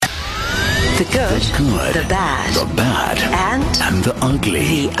The good, the bad, and the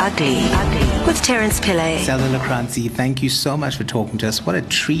ugly. the ugly. With Terence Pillay. Zelda Lacranzi, thank you so much for talking to us. What a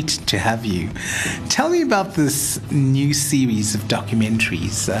treat to have you. Tell me about this new series of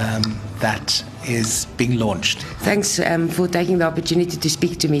documentaries that is being launched. Thanks for taking the opportunity to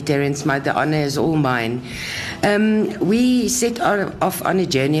speak to me, Terence. The honor is all mine. We set off on a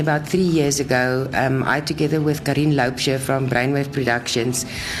journey about 3 years ago. I, together with Karin Loupscher from Brainwave Productions,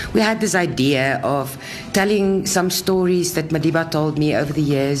 we had this idea of telling some stories that Madiba told me over the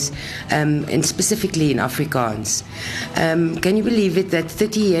years, and specifically in Afrikaans. Can you believe it that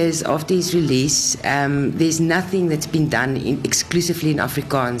 30 years after his release, there's nothing that's been done exclusively in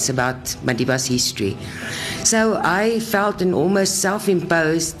Afrikaans about Madiba's history? So I felt an almost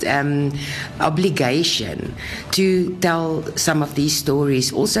self-imposed obligation to tell some of these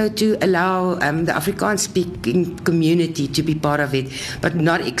stories, also to allow the Afrikaans-speaking community to be part of it, but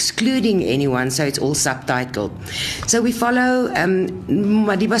not excluding anyone, so it's all subtitled. So we follow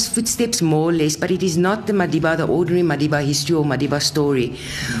Madiba's footsteps more or less, but it is not the Madiba, the ordinary Madiba history or Madiba story.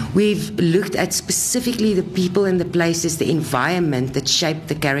 We've looked at specifically the people and the places, the environment that shaped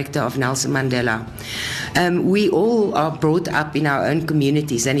the character of Nelson Mandela. We all are brought up in our own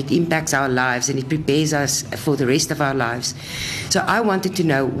communities, and it impacts our lives and it prepares us for the rest of our lives. So I wanted to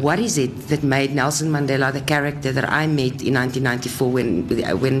know, what is it that made Nelson Mandela the character that I met in 1994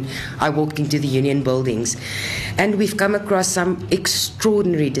 when I walked into the Union buildings? And we've come across some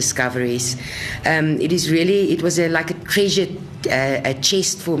extraordinary discoveries. It was like a treasure a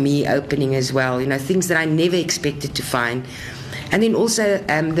chest for me opening as well, things that I never expected to find. And then also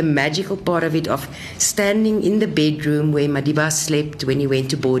the magical part of it, of standing in the bedroom where Madiba slept when he went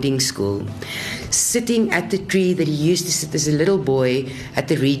to boarding school, sitting at the tree that he used to sit as a little boy at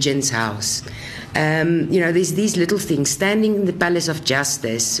the Regent's house. There's these little things, standing in the Palace of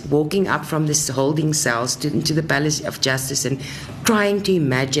Justice, walking up from the holding cells into the Palace of Justice and trying to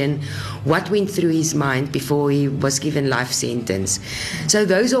imagine what went through his mind before he was given life sentence. So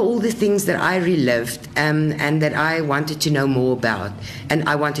those are all the things that I relived and that I wanted to know more about. And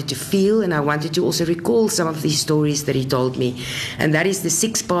I wanted to feel, and I wanted to also recall some of these stories that he told me. And that is the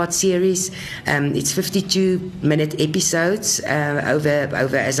 6-part series. It's 52-minute episodes over,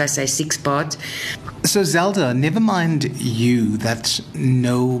 as I say, 6 parts. So Zelda, never mind you that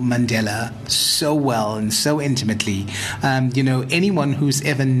know Mandela so well and so intimately. Anyone who's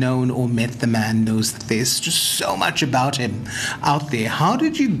ever known or met the man knows that there's just so much about him out there. How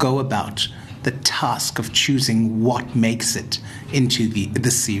did you go about the task of choosing what makes it into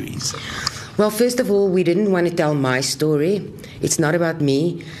the series? Well, first of all, we didn't want to tell my story. It's not about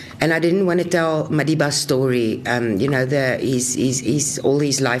me. And I didn't want to tell Madiba's story, all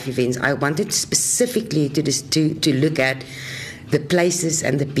his life events. I wanted specifically to look at the places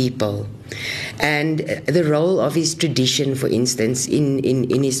and the people, and the role of his tradition, for instance,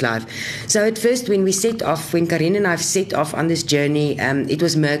 in his life. So at first, when Karin and I set off on this journey, it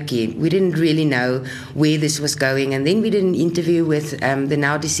was murky. We didn't really know where this was going. And then we did an interview with the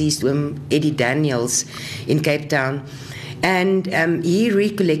now deceased Eddie Daniels in Cape Town. And he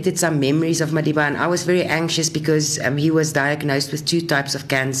recollected some memories of Madiba, and I was very anxious because he was diagnosed with 2 types of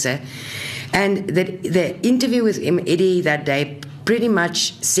cancer. And the interview with Eddie that day pretty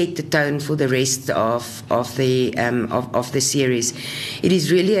much set the tone for the rest of the series. It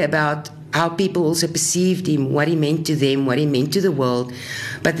is really about how people also perceived him, what he meant to them, what he meant to the world,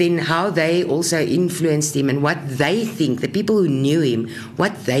 but then how they also influenced him and what they think, the people who knew him,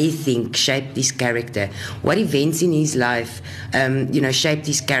 what they think shaped his character, what events in his life, shaped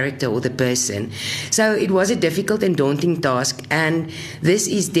his character or the person. So it was a difficult and daunting task, and this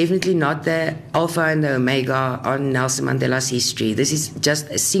is definitely not the alpha and the omega on Nelson Mandela's history. This is just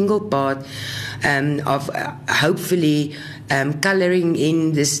a single part of hopefully colouring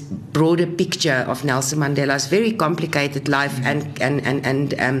in this broader picture of Nelson Mandela's very complicated life and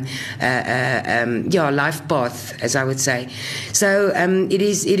life path, as I would say. So it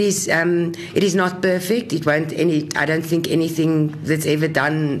is not perfect. It won't. I don't think anything that's ever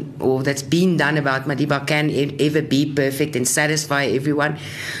done or that's been done about Madiba can ever be perfect and satisfy everyone.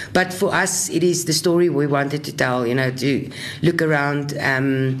 But for us, it is the story we wanted to tell. To look around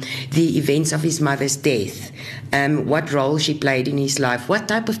the events of his mother's death, what role she played in his life, what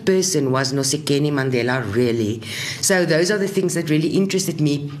type of person was Nosekeni Mandela really. So those are the things that really interested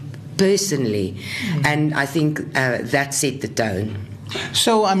me personally, and I think that set the tone.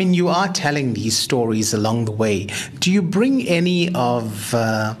 So, you are telling these stories along the way. Do you bring any of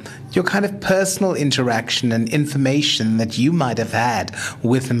your kind of personal interaction and information that you might have had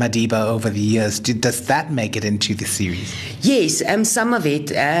with Madiba over the years. Does that make it into the series? Yes, some of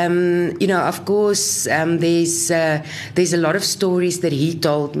it. Of course, there's a lot of stories that he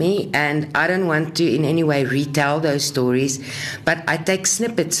told me, and I don't want to in any way retell those stories, but I take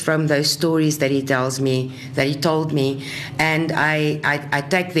snippets from those stories that he told me, and I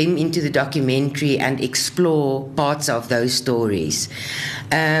take them into the documentary and explore parts of those stories.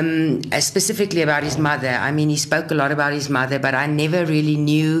 Specifically about his mother. I mean, he spoke a lot about his mother, but I never really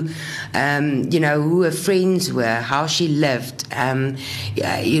knew, who her friends were, how she lived,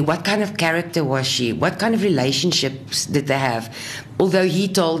 what kind of character was she, what kind of relationships did they have. Although he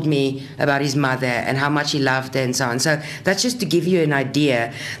told me about his mother and how much he loved her and so on. So that's just to give you an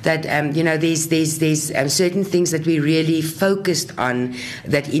idea that, there's certain things that we really focused on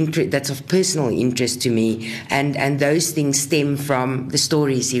that's of personal interest to me. And those things stem from the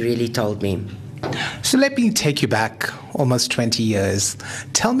stories he really told me. So let me take you back almost 20 years.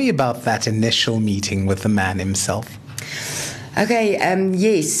 Tell me about that initial meeting with the man himself. Okay,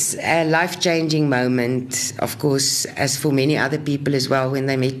 yes, a life-changing moment, of course, as for many other people as well, when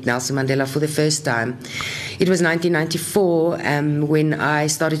they met Nelson Mandela for the first time. It was 1994 when I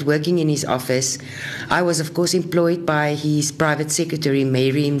started working in his office. I was, of course, employed by his private secretary,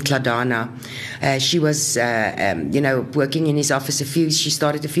 Mary Mkladana. She was, working in his office she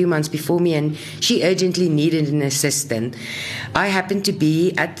started a few months before me, and she urgently needed an assistant. I happened to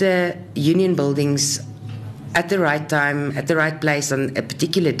be at the Union Buildings at the right time, at the right place on a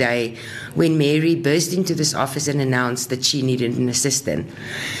particular day when Mary burst into this office and announced that she needed an assistant.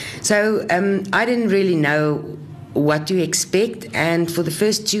 So I didn't really know what to expect, and for the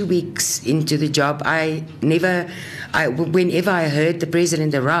first 2 weeks into the job, whenever I heard the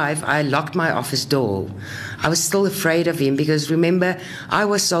president arrive, I locked my office door. I was still afraid of him because, remember, I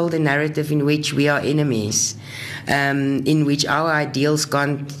was sold a narrative in which we are enemies, in which our ideals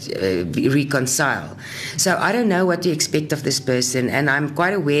can't reconcile. So I don't know what to expect of this person, and I'm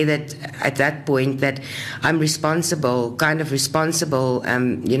quite aware that at that point that I'm responsible, being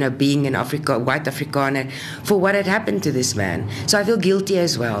an white Afrikaner, for what had happened to this man. So I feel guilty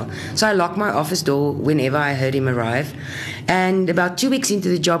as well. So I locked my office door whenever I heard him arrive. And about 2 weeks into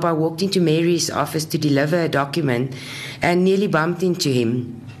the job, I walked into Mary's office to deliver a document and nearly bumped into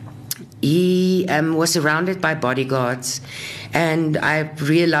him. He was surrounded by bodyguards, and I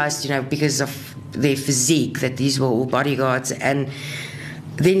realized, because of their physique, that these were all bodyguards. And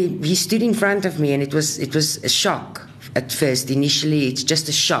then he stood in front of me, and it was a shock at first. Initially, it's just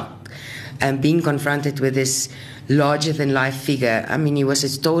a shock, being confronted with this larger-than-life figure. I mean, he was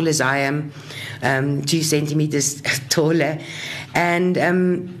as tall as I am, 2 centimeters taller, and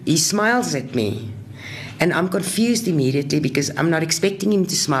he smiles at me. And I'm confused immediately because I'm not expecting him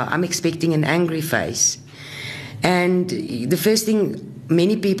to smile. I'm expecting an angry face. And the first thing,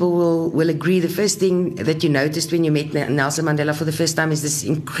 many people will agree, the first thing that you noticed when you met Nelson Mandela for the first time is this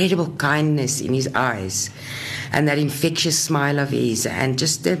incredible kindness in his eyes and that infectious smile of his and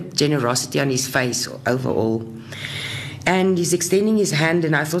just the generosity on his face overall. And he's extending his hand,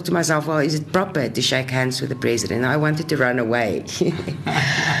 and I thought to myself, well, is it proper to shake hands with the president? I wanted to run away.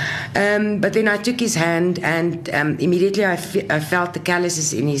 But then I took his hand, and immediately I felt the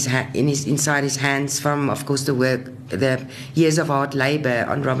calluses inside his hands from, of course, the years of hard labor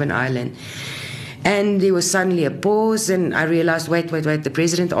on Robben Island. And there was suddenly a pause, and I realized, wait, the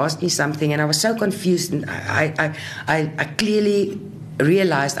president asked me something, and I was so confused, and I clearly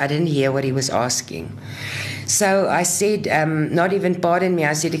realized I didn't hear what he was asking. So I said, not even pardon me,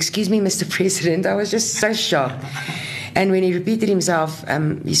 I said, excuse me, Mr. President. I was just so shocked. And when he repeated himself,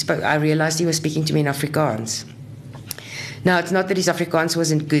 I realized he was speaking to me in Afrikaans. Now, it's not that his Afrikaans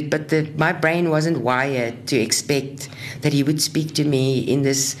wasn't good, but my brain wasn't wired to expect that he would speak to me in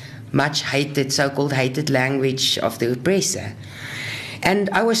this much hated, so-called hated language of the oppressor. And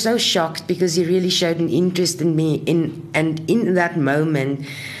I was so shocked because he really showed an interest in me. And in that moment,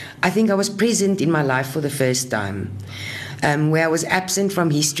 I think I was present in my life for the first time, where I was absent from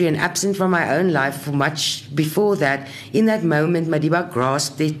history and absent from my own life for much before that. In that moment, Madiba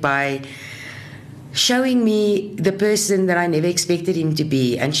grasped it by showing me the person that I never expected him to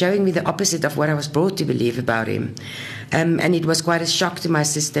be and showing me the opposite of what I was brought to believe about him. And it was quite a shock to my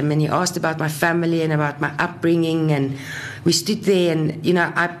system. And he asked about my family and about my upbringing, and we stood there, and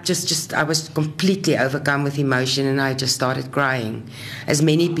I was completely overcome with emotion, and I just started crying, as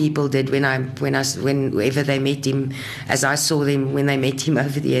many people did whenever they met him, as I saw them when they met him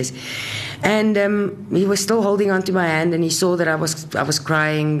over the years. And he was still holding onto my hand, and he saw that I was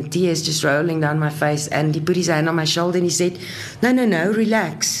crying, tears just rolling down my face, and he put his hand on my shoulder and he said, "No,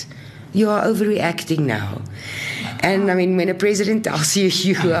 relax. you are overreacting now. And I mean, when a president tells you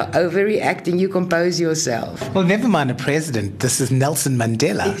you are overreacting, you compose yourself. Well, never mind a president. This is Nelson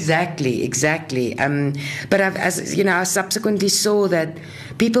Mandela. Exactly. But I subsequently saw that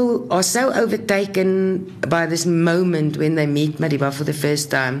people are so overtaken by this moment when they meet Madiba for the first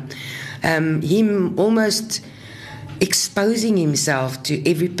time. Him almost exposing himself to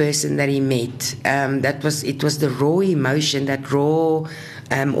every person that he met. It was the raw emotion, that raw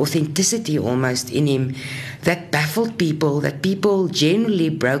authenticity almost in him that baffled people, that people generally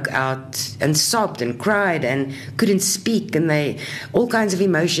broke out and sobbed and cried and couldn't speak, and they all kinds of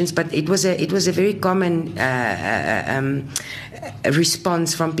emotions. But it was a very common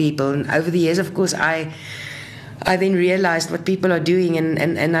response from people. And over the years, of course, I then realized what people are doing,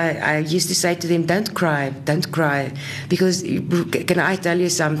 and I used to say to them, don't cry, because can I tell you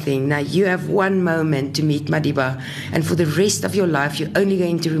something? Now, you have one moment to meet Madiba, and for the rest of your life, you're only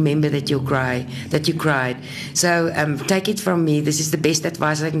going to remember that you cried. So take it from me, this is the best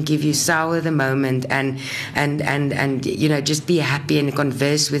advice I can give you. Sour the moment and just be happy and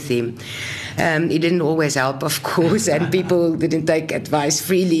converse with him. It didn't always help, of course, and people didn't take advice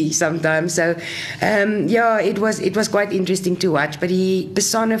freely sometimes. So, it was quite interesting to watch. But he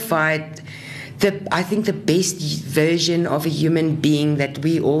personified I think the best version of a human being that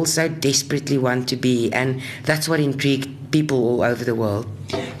we all so desperately want to be, and that's what intrigued people all over the world.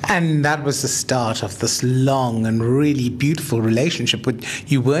 And that was the start of this long and really beautiful relationship.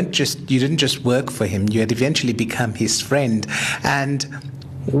 But you didn't just work for him, you had eventually become his friend. And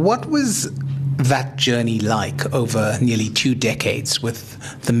what was that journey like over nearly 2 decades with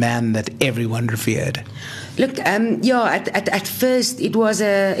the man that everyone revered? Look, at first it was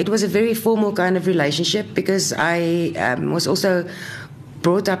a very formal kind of relationship, because I was also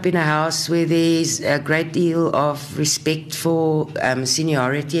brought up in a house where there's a great deal of respect for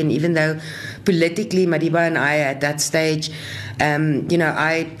seniority, and even though politically Madiba and I at that stage,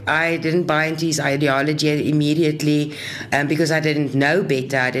 I didn't buy into his ideology immediately, because I didn't know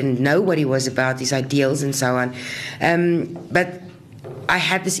better. I didn't know what he was about, his ideals and so on. But I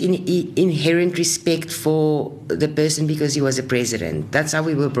had this inherent respect for the person because he was a president. That's how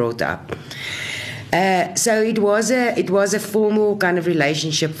we were brought up. So it was a formal kind of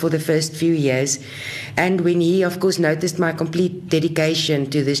relationship for the first few years, and when he, of course, noticed my complete dedication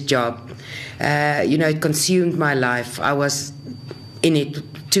to this job, it consumed my life. I was in it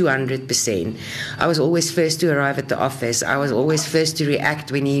 200%. I was always first to arrive at the office. I was always first to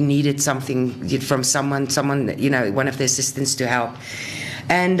react when he needed something from someone, one of the assistants to help.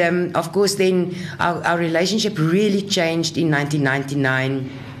 And of course, then our relationship really changed in 1999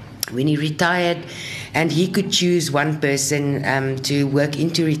 when he retired, and he could choose one person to work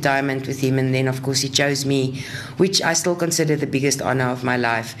into retirement with him. And then, of course, he chose me, which I still consider the biggest honor of my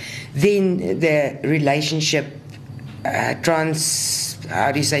life. Then the relationship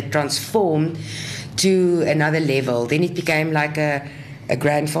transformed to another level. Then it became like a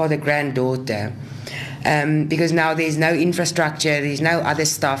grandfather, granddaughter. Because now there's no infrastructure, there's no other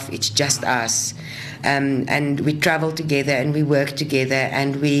stuff, it's just us. And we travel together and we work together,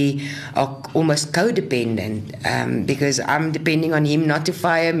 and we are almost codependent, because I'm depending on him not to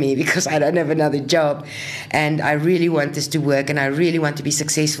fire me because I don't have another job, and I really want us to work, and I really want to be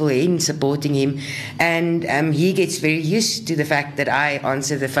successful in supporting him. And he gets very used to the fact that I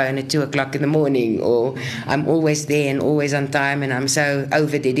answer the phone at 2:00 in the morning, or I'm always there and always on time, and I'm so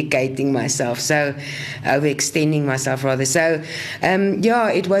over-dedicating myself, so overextending myself rather. So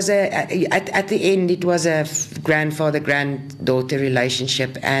it was at the end it was a grandfather-granddaughter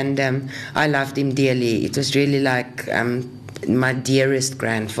relationship, and I loved him dearly. It was really like my dearest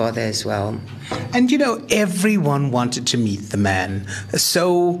grandfather as well. And everyone wanted to meet the man.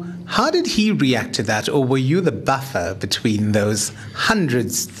 So how did he react to that? Or were you the buffer between those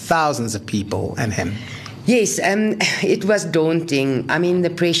hundreds, thousands of people and him? Yes, it was daunting. I mean, the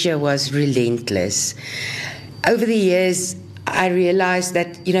pressure was relentless. Over the years, I realized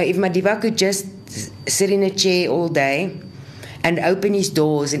that, if Madiba could just sit in a chair all day and open his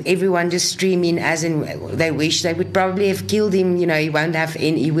doors and everyone just stream in as in they wish, they would probably have killed him. He wouldn't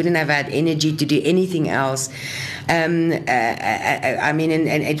have had energy to do anything else. And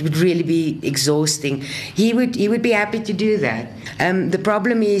it would really be exhausting. He would be happy to do that. The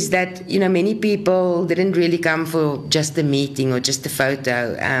problem is that many people didn't really come for just a meeting or just a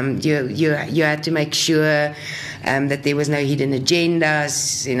photo. You had to make sure that there was no hidden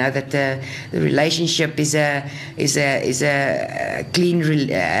agendas. That the relationship is a clean,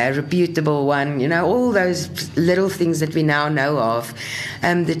 reputable one, you know, all those little things that we now know of.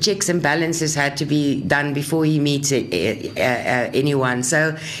 The checks and balances had to be done before he meets anyone.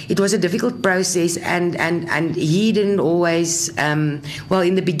 So it was a difficult process, and he didn't always, well,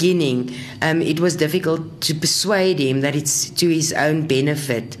 in the beginning, it was difficult to persuade him that it's to his own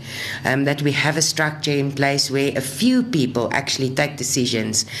benefit, that we have a structure in place where a few people actually take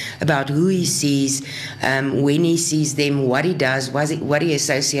decisions about who he sees, when he sees them, what he does, what he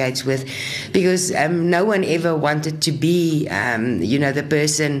associates with, because no one ever wanted to be, you know, the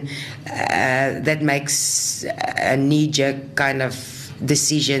person that makes a knee-jerk kind of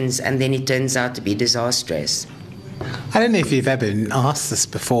decisions and then it turns out to be disastrous. I don't know if you've ever been asked this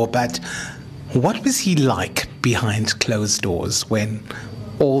before, but what was he like behind closed doors when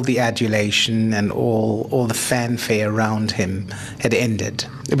all the adulation and all the fanfare around him had ended?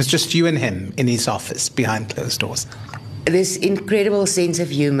 It was just you and him in his office behind closed doors. This incredible sense of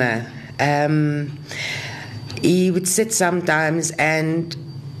humor. He would sit sometimes and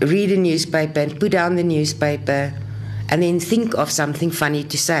read a newspaper and put down the newspaper and then think of something funny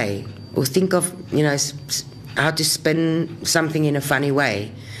to say, or think of, you know, how to spin something in a funny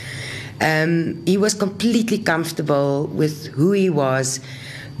way. He was completely comfortable with who he was,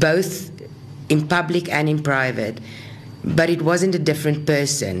 both in public and in private, but it wasn't a different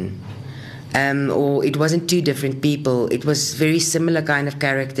person. Or it wasn't two different people. It was very similar kind of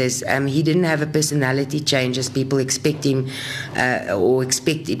characters. He didn't have a personality change as people expect him or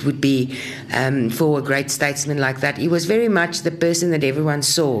expect it would be for a great statesman like that. He was very much the person that everyone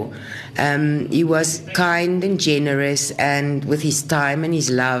saw. He was kind and generous, and with his time and his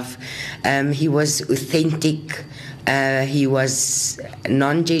love, he was authentic. He was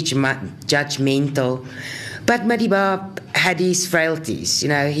non-judgmental. But Madiba had his frailties, you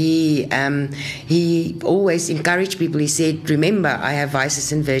know. He always encouraged people. He said, "Remember, I have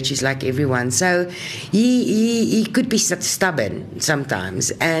vices and virtues like everyone." So he could be stubborn sometimes,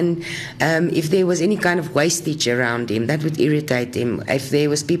 and if there was any kind of wastage around him, that would irritate him. If there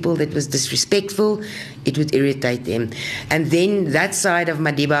was people that was disrespectful, it would irritate him. And then that side of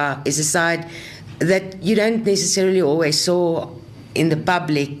Madiba is a side that you don't necessarily always saw in the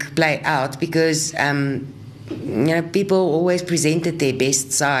public play out, because you know, people always presented their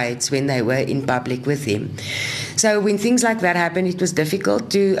best sides when they were in public with him. So when things like that happened, it was difficult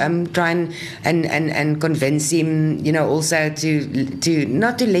to try and convince him, you know, also to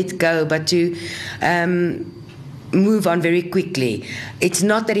not to let go, but to move on very quickly. It's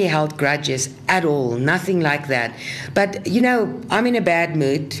not that he held grudges at all, nothing like that. But, you know, I'm in a bad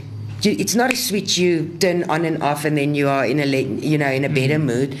mood. It's not a switch you turn on and off and then you are in a better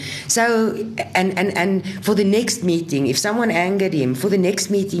mood. So and for the next meeting, if someone angered him, for the next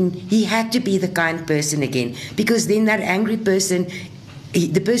meeting he had to be the kind person again, because then that angry person,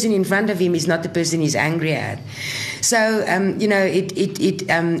 the person in front of him is not the person he's angry at. So you know,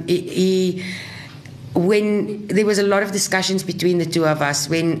 when there was a lot of discussions between the two of us,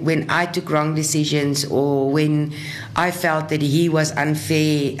 when I took wrong decisions or when I felt that he was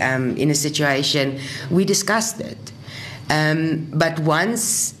unfair in a situation, we discussed it. But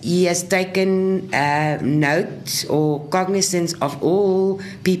once he has taken note or cognizance of all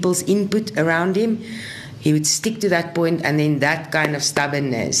people's input around him, he would stick to that point, and then that kind of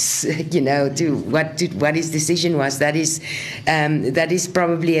stubbornness, you know, to what his decision was. That is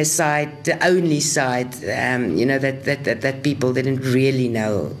probably a side, the only side, you know, that people didn't really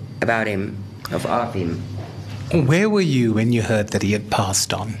know about him, of him. Where were you when you heard that he had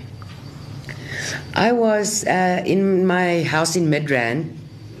passed on? I was in my house in Midrand.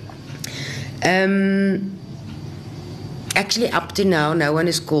 Actually, up to now, no one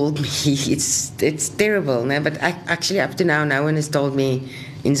has called me. It's terrible, no? But actually, up to now, no one has told me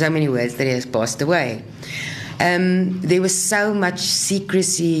in so many words that he has passed away. There was so much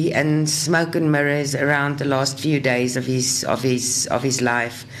secrecy and smoke and mirrors around the last few days of his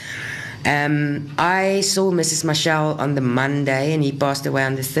life. I saw Mrs. Mashal on the Monday, and he passed away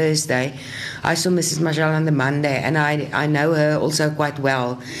on the Thursday. I saw Mrs. Mashal on the Monday, and I know her also quite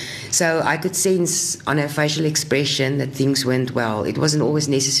well. So I could sense on her facial expression that things went well. It wasn't always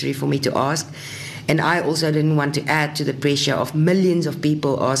necessary for me to ask. And I also didn't want to add to the pressure of millions of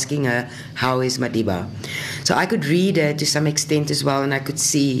people asking her, how is Madiba? So I could read her to some extent as well, and I could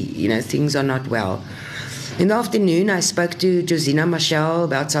see, you know, things are not well. In the afternoon, I spoke to Josina Mashal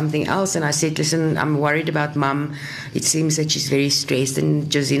about something else, and I said, listen, I'm worried about Mum. It seems that she's very stressed.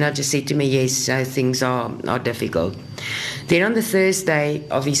 And Josina just said to me, yes, things are difficult. Then on the Thursday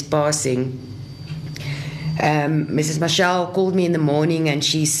of his passing, Mrs. Mashal called me in the morning, and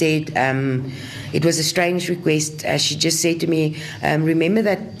she said, it was a strange request. She just said to me, remember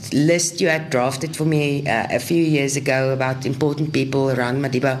that list you had drafted for me a few years ago about important people around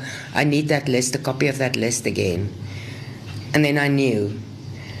Madiba? I need that list, a copy of that list again. And then I knew.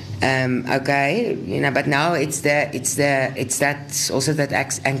 Okay, but now it's that also that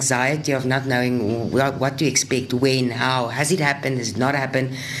anxiety of not knowing what to expect, when, how, has it happened, has it not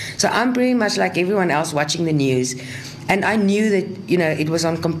happened? So I'm pretty much like everyone else watching the news, and I knew that it was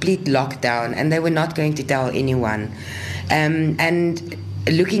on complete lockdown, and they were not going to tell anyone, and.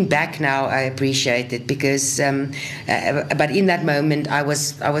 Looking back now, I appreciate it because, but in that moment, I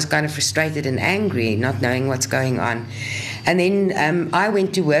was kind of frustrated and angry, not knowing what's going on. And then I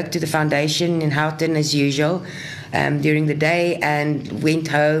went to work to the foundation in Houghton as usual during the day, and went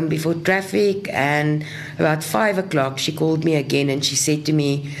home before traffic. And about 5 o'clock, she called me again, and she said to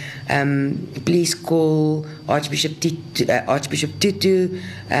me, please call Archbishop Tutu,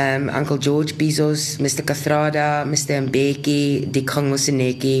 Uncle George Bezos, Mr. Kathrada, Mr. Mbeki, Dikhong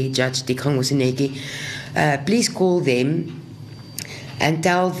Moseneke, Judge Dikhong Moseneke. Please call them and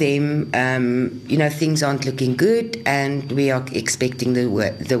tell them, things aren't looking good and we are expecting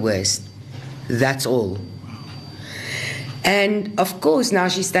the worst. That's all. And of course, now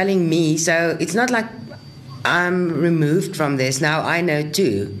she's telling me, so it's not like I'm removed from this. Now I know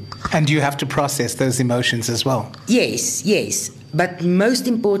too. And you have to process those emotions as well. Yes. But most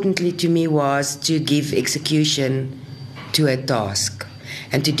importantly to me was to give execution to a task.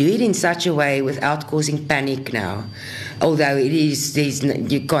 And to do it in such a way without causing panic now. Although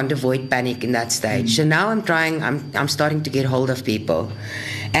you can't avoid panic in that stage. So now I'm starting to get hold of people.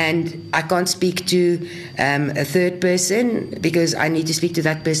 And I can't speak to a third person because I need to speak to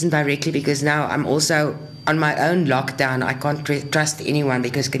that person directly, because now I'm also on my own lockdown. I can't trust anyone,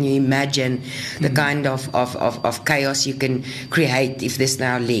 because can you imagine the kind of chaos you can create if this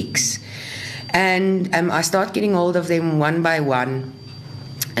now leaks? And I start getting hold of them one by one.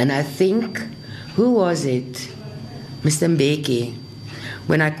 And I think, who was it? Mr. Mbeki.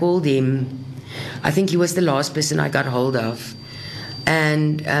 When I called him, I think he was the last person I got hold of.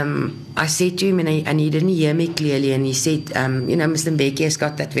 And I said to him, and he didn't hear me clearly, and he said, Mr. Mbeki has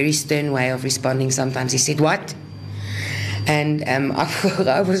got that very stern way of responding sometimes. He said, what? And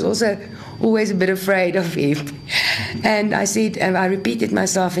I was also always a bit afraid of him. And I said, I repeated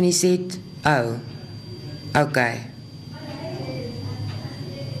myself, and he said, oh, okay.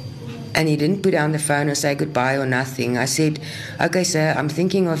 And he didn't put down the phone or say goodbye or nothing. I said, okay, sir, I'm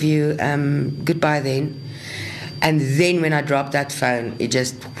thinking of you. Goodbye then. And then when I dropped that phone, it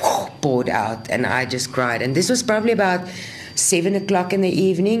just poured out, and I just cried. And this was probably about 7 o'clock in the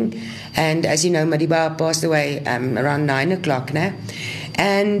evening. And as you know, Madiba passed away around 9 o'clock now.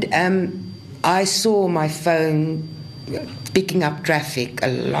 And I saw my phone picking up traffic, a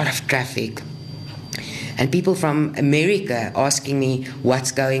lot of traffic. And people from America asking me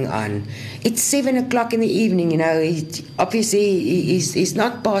what's going on. It's 7 o'clock in the evening, obviously he's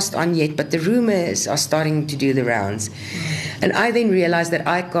not passed on yet, but the rumors are starting to do the rounds. And I then realized that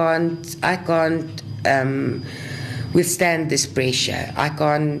I can't withstand this pressure. I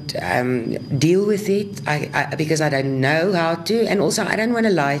can't deal with it because I don't know how to, and also I don't want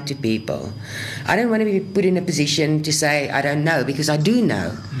to lie to people. I don't want to be put in a position to say I don't know, because I do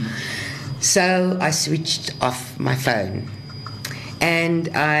know. So I switched off my phone, and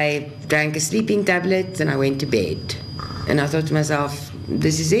I drank a sleeping tablet, and I went to bed. And I thought to myself,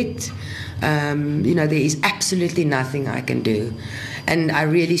 this is it. There is absolutely nothing I can do. And I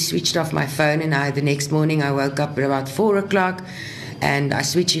really switched off my phone, and the next morning I woke up at about 4 o'clock, and I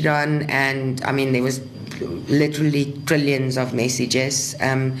switched it on, and there was literally trillions of messages.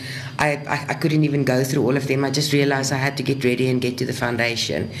 I couldn't even go through all of them. I just realized I had to get ready and get to the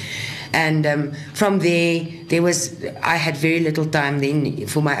foundation. And from there, I had very little time then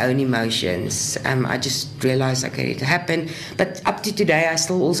for my own emotions. I just realized, okay, it happened. But up to today, I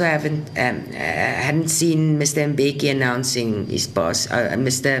still also hadn't seen Mr. Mbeki announcing his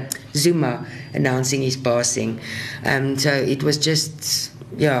Mr. Zuma announcing his passing. So it was just,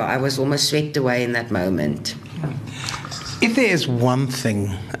 I was almost swept away in that moment. If there is one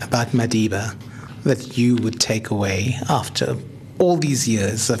thing about Madiba that you would take away after all these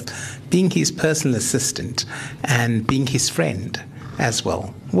years of being his personal assistant and being his friend as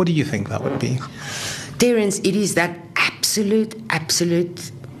well, what do you think that would be? Terence, it is that absolute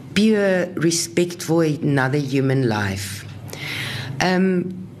pure respect for another human life.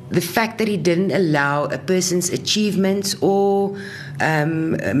 The fact that he didn't allow a person's achievements or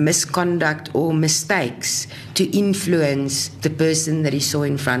misconduct or mistakes to influence the person that he saw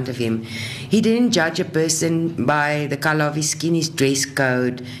in front of him. He didn't judge a person by the color of his skin, his dress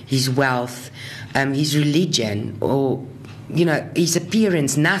code, his wealth. his religion, or his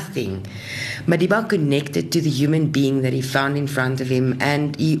appearance, nothing. Madiba connected to the human being that he found in front of him,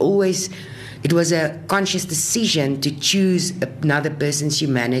 and it was a conscious decision to choose another person's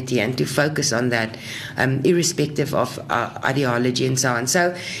humanity and to focus on that, irrespective of ideology and so on.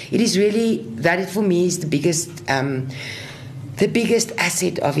 So it is really, that for me is the biggest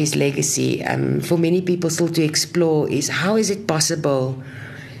asset of his legacy. For many people still to explore is, how is it possible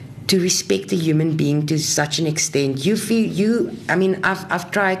to respect a human being to such an extent?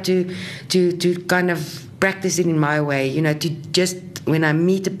 I've tried to kind of practice it in my way, to just, when I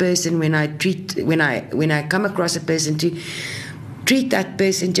meet a person, when I come across a person, to treat that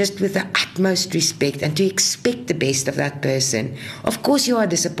person just with the utmost respect and to expect the best of that person. Of course you are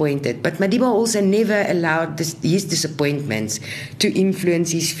disappointed, but Madiba also never allowed his disappointments to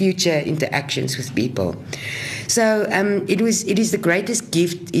influence his future interactions with people. So it is the greatest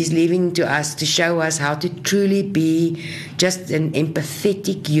gift he's leaving to us, to show us how to truly be just an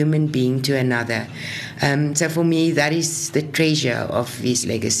empathetic human being to another. So for me, that is the treasure of his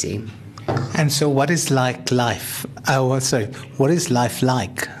legacy. And so what is life like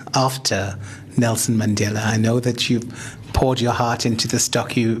after Nelson Mandela? I know that you've poured your heart into the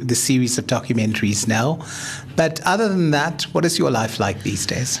series of documentaries now, but other than that, what is your life like these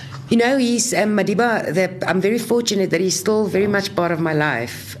days? He's Madiba. I'm very fortunate that he's still very much part of my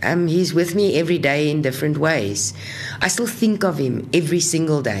life. He's with me every day in different ways. I still think of him every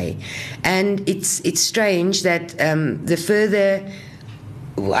single day, and it's strange that the further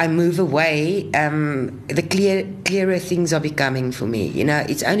I move away, the clearer things are becoming for me.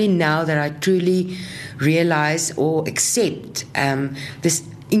 It's only now that I truly realize or accept this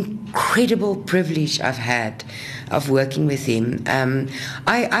incredible privilege I've had of working with him.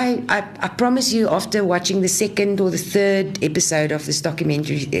 I promise you, after watching the second or the third episode of this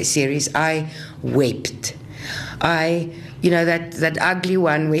documentary series, I wept. That ugly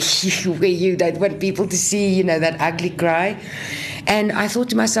one where you don't want people to see, that ugly cry. And I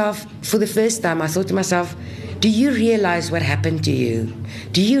thought to myself, for the first time, do you realize what happened to you?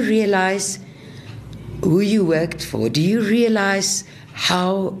 Do you realize who you worked for? Do you realize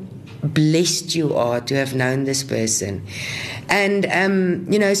how blessed you are to have known this person? And,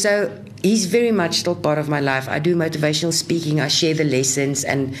 so he's very much still part of my life. I do motivational speaking. I share the lessons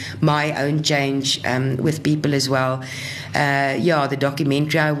and my own change with people as well. The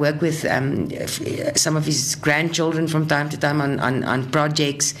documentary, I work with some of his grandchildren from time to time on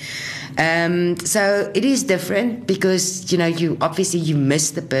projects. So it is different because, you obviously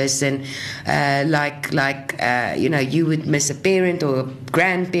miss the person, you would miss a parent or a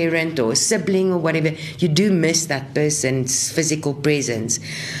grandparent or a sibling or whatever. You do miss that person's physical presence,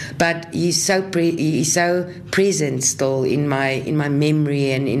 but he's so present still in my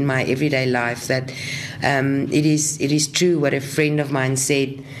memory and in my everyday life that it is true what a friend of mine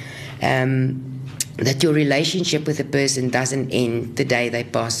said, that your relationship with a person doesn't end the day they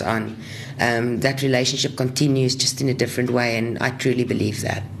pass on. That relationship continues, just in a different way, and I truly believe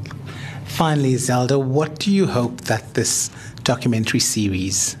that. Finally, Zelda, what do you hope that this documentary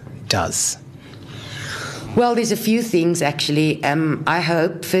series does? Well, there's a few things, actually. I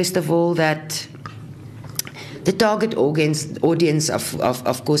hope, first of all, that the target audience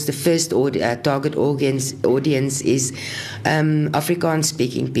of course, the first target audience is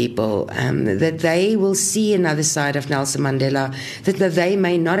Afrikaans-speaking people, that they will see another side of Nelson Mandela that they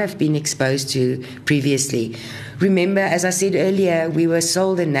may not have been exposed to previously. Remember, as I said earlier, we were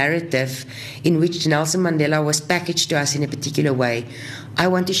sold a narrative in which Nelson Mandela was packaged to us in a particular way. I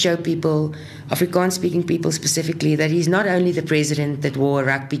want to show people, Afrikaans-speaking people specifically, that he's not only the president that wore a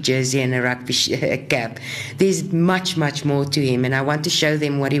rugby jersey and a rugby cap. There's much, much more to him, and I want to show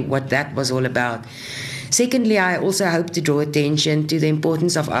them what that was all about. Secondly, I also hope to draw attention to the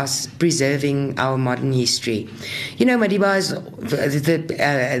importance of us preserving our modern history. Madiba's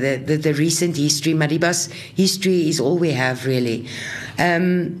the recent history. Madiba's history is all we have, really.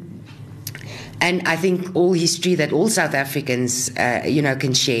 And I think all history that all South Africans,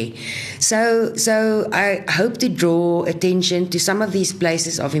 can share. So I hope to draw attention to some of these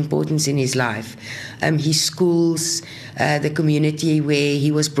places of importance in his life. His schools, the community where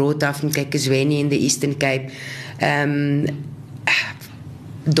he was brought up in Kekesweni in the Eastern Cape,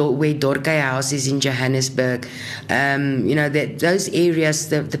 where Dorcas House is in Johannesburg, those areas,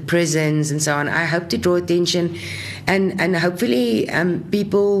 the prisons and so on. I hope to draw attention, and hopefully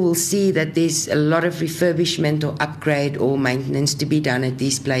people will see that there's a lot of refurbishment or upgrade or maintenance to be done at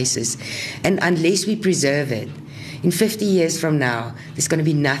these places. And unless we preserve it, in 50 years from now, there's going to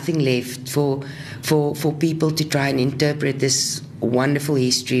be nothing left for people to try and interpret this wonderful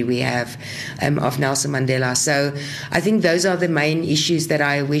history we have of Nelson Mandela. So I think those are the main issues that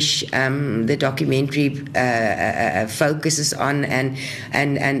I wish the documentary focuses on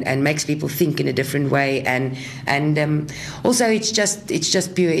and makes people think in a different way. And also it's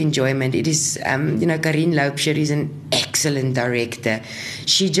just pure enjoyment. It is, Karine Loubser is an excellent director.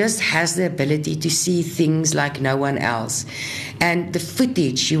 She just has the ability to see things like no one else. And the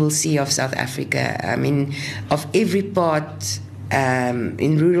footage you will see of South Africa, I mean, of every part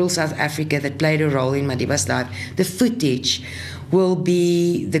in rural South Africa that played a role in Madiba's life, the footage will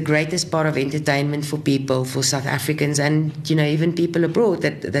be the greatest part of entertainment for people, for South Africans, and even people abroad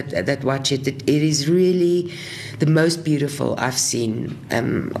that watch it. It is really the most beautiful I've seen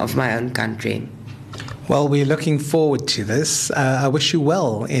of my own country. Well, we're looking forward to this. I wish you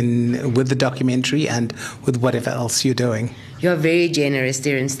well with the documentary and with whatever else you're doing. You're very generous,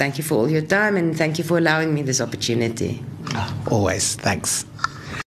 Terence. Thank you for all your time, and thank you for allowing me this opportunity. Always. Thanks.